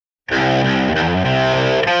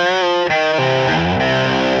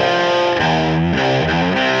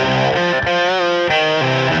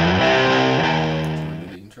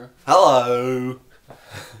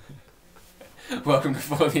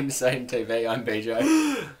For the Insane TV, I'm BJ.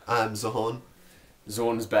 I'm Zhaun.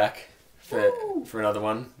 Zhaun's back for another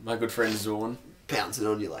one. My good friend Zhaun. Pouncing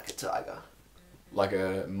on you like a tiger. Like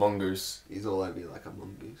a mongoose. He's all over you like a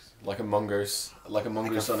mongoose. Like a mongoose. Like a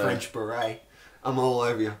mongoose like a on French beret. I'm all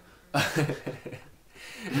over you.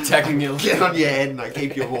 Attacking you. Get on your head and I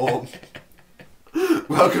keep you warm.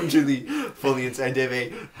 Welcome to the Fully Insane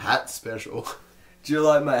TV hat special. Do you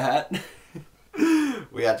like my hat?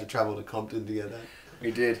 We had to travel to Compton together. We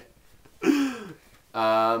did. What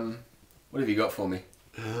have you got for me?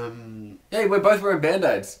 Hey, we're both wearing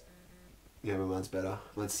band-aids. Yeah, but mine's better.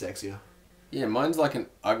 Mine's sexier. Yeah, mine's like an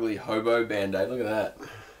ugly hobo band-aid. Look at that.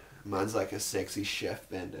 Mine's like a sexy chef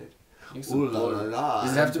band-aid. Ooh la la la.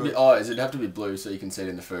 Does it have to be? Oh, does it have to be blue so you can see it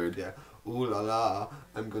in the food? Yeah. Ooh la la.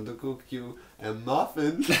 I'm going to cook you a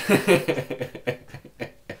muffin.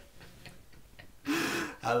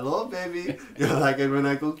 Hello, baby. You like it when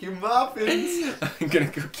I cook you muffins? I'm gonna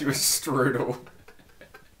cook you a strudel.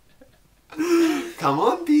 Come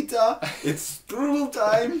on, Peter. It's strudel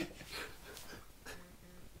time.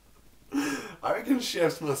 I reckon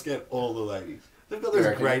chefs must get all the ladies. They've got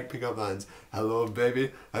those great pickup lines. Hello,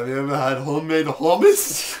 baby. Have you ever had homemade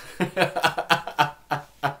hummus?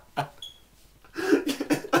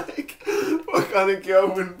 Like, what kind of girl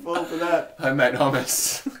wouldn't fall for that? Homemade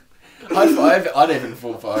hummus. I'd even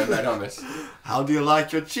fall for homemade hummus. How do you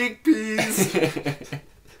like your chickpeas?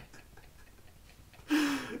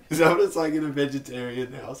 Is that what it's like in a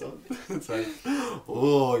vegetarian household? It's like,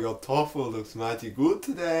 oh, your tofu looks mighty good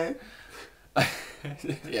today.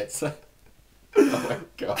 Yes. Oh my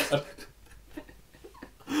god.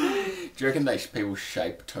 Do you reckon people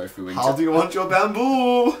shape tofu into... How do you want your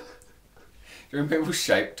bamboo? Do you reckon people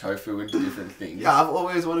shape tofu into different things? Yeah, I've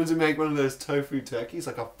always wanted to make one of those tofu turkeys,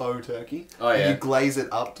 like a faux turkey. Oh yeah. And you glaze it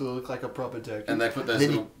up to look like a proper turkey. And they put those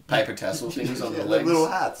little paper tassel things on the legs. The little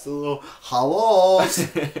hats, the little hellos.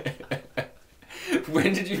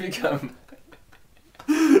 When did you become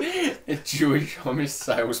a Jewish hummus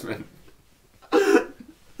salesman?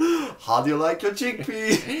 How do you like your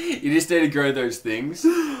chickpea? You just need to grow those things.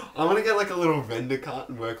 I'm gonna get like a little vendor cart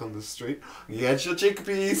and work on the street. Get your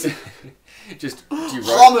chickpeas. Just do you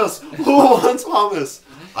hummus. Who wants hummus?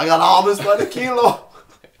 I got hummus by the kilo.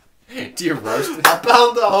 Do you roast it? A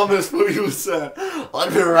pound of hummus for you, sir.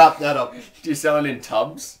 Let me wrap that up. Do you sell it in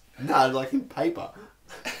tubs? No, like in paper.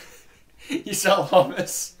 You sell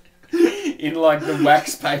hummus in like the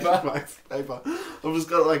wax paper? Wax paper. I've just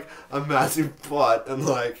got like a massive pot and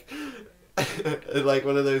like like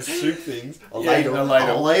one of those soup things. A ladle. A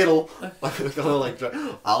ladle. Like kind of like a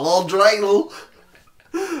little dreidel.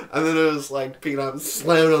 And then it was like picking up and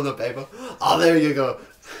slamming on the paper. Oh, there you go.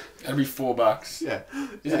 That'd be $4. Yeah.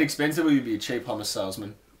 Is it expensive or would you be a cheap hummus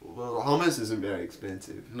salesman? Well, hummus isn't very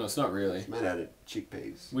expensive. No, it's not really. It's made out of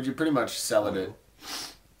chickpeas. Would you pretty much sell it at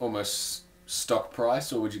almost stock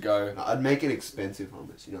price, or would you go... No, I'd make an expensive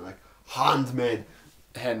hummus, you know, like handmade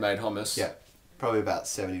hummus. Yeah, probably about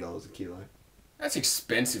 $70 a kilo. That's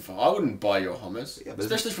expensive. I wouldn't buy your hummus, yeah,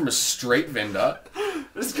 especially from a street vendor.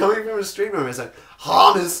 It's coming from a street vendor. It's like,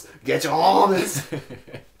 hummus, get your hummus.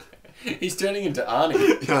 He's turning into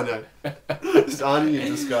Arnie. Yeah, I know. It's Arnie in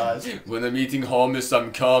disguise. When I'm eating hummus,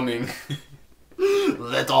 I'm coming.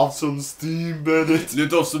 Let off some steam, Bennett.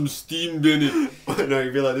 Let off some steam, Bennett. No,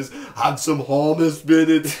 you'd be like this. Have some hummus,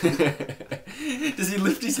 Bennett. Does he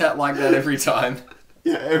lift his hat like that every time?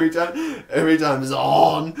 Yeah, every time it's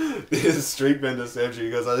on. This street vendor serves you. He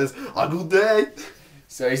goes like this. A good day.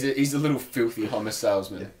 So he's a little filthy hummus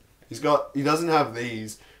salesman. Yeah. He doesn't have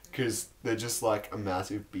these because they're just like a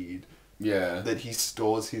massive beard. Yeah. That he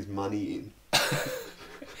stores his money in.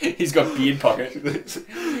 He's got beard pocket.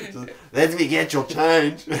 Let me get your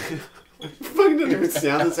change. Fucking doesn't even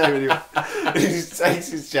sound the same anymore. He just takes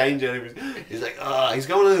his change out of his... He's like, oh, he's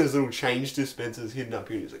got one of those little change dispensers hidden up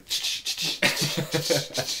here. And he's like...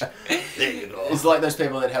 There you go. It's like those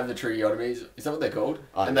people that have the tracheotomies. Is that what they're called?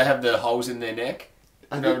 And they have the holes in their neck.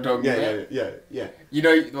 You know what I'm talking about? Yeah. You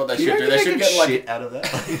know what they should do? They should get like... shit out of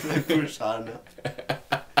that. Like, they push hard enough.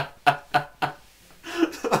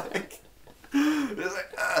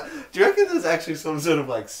 Do you reckon there's actually some sort of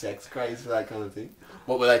like sex craze for that kind of thing?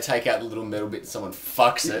 What, where they take out the little metal bit and someone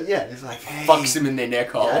fucks it? Yeah, it's like, hey. Fucks him in their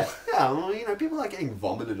neck hole. Yeah, well, you know, people like getting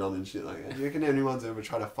vomited on and shit like that. Do you reckon anyone's ever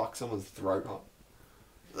tried to fuck someone's throat hole?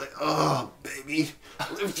 Like, oh, baby,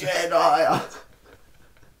 lift your head higher.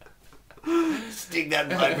 Stick that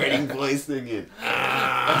vibrating voice thing in.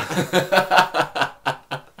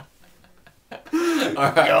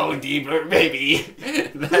 Alright. Go deeper, baby.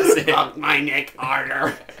 That's it. Fuck my neck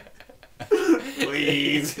harder.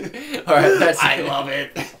 Please. Alright, that's I love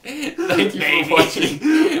it. Thank you for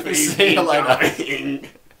watching. See you later.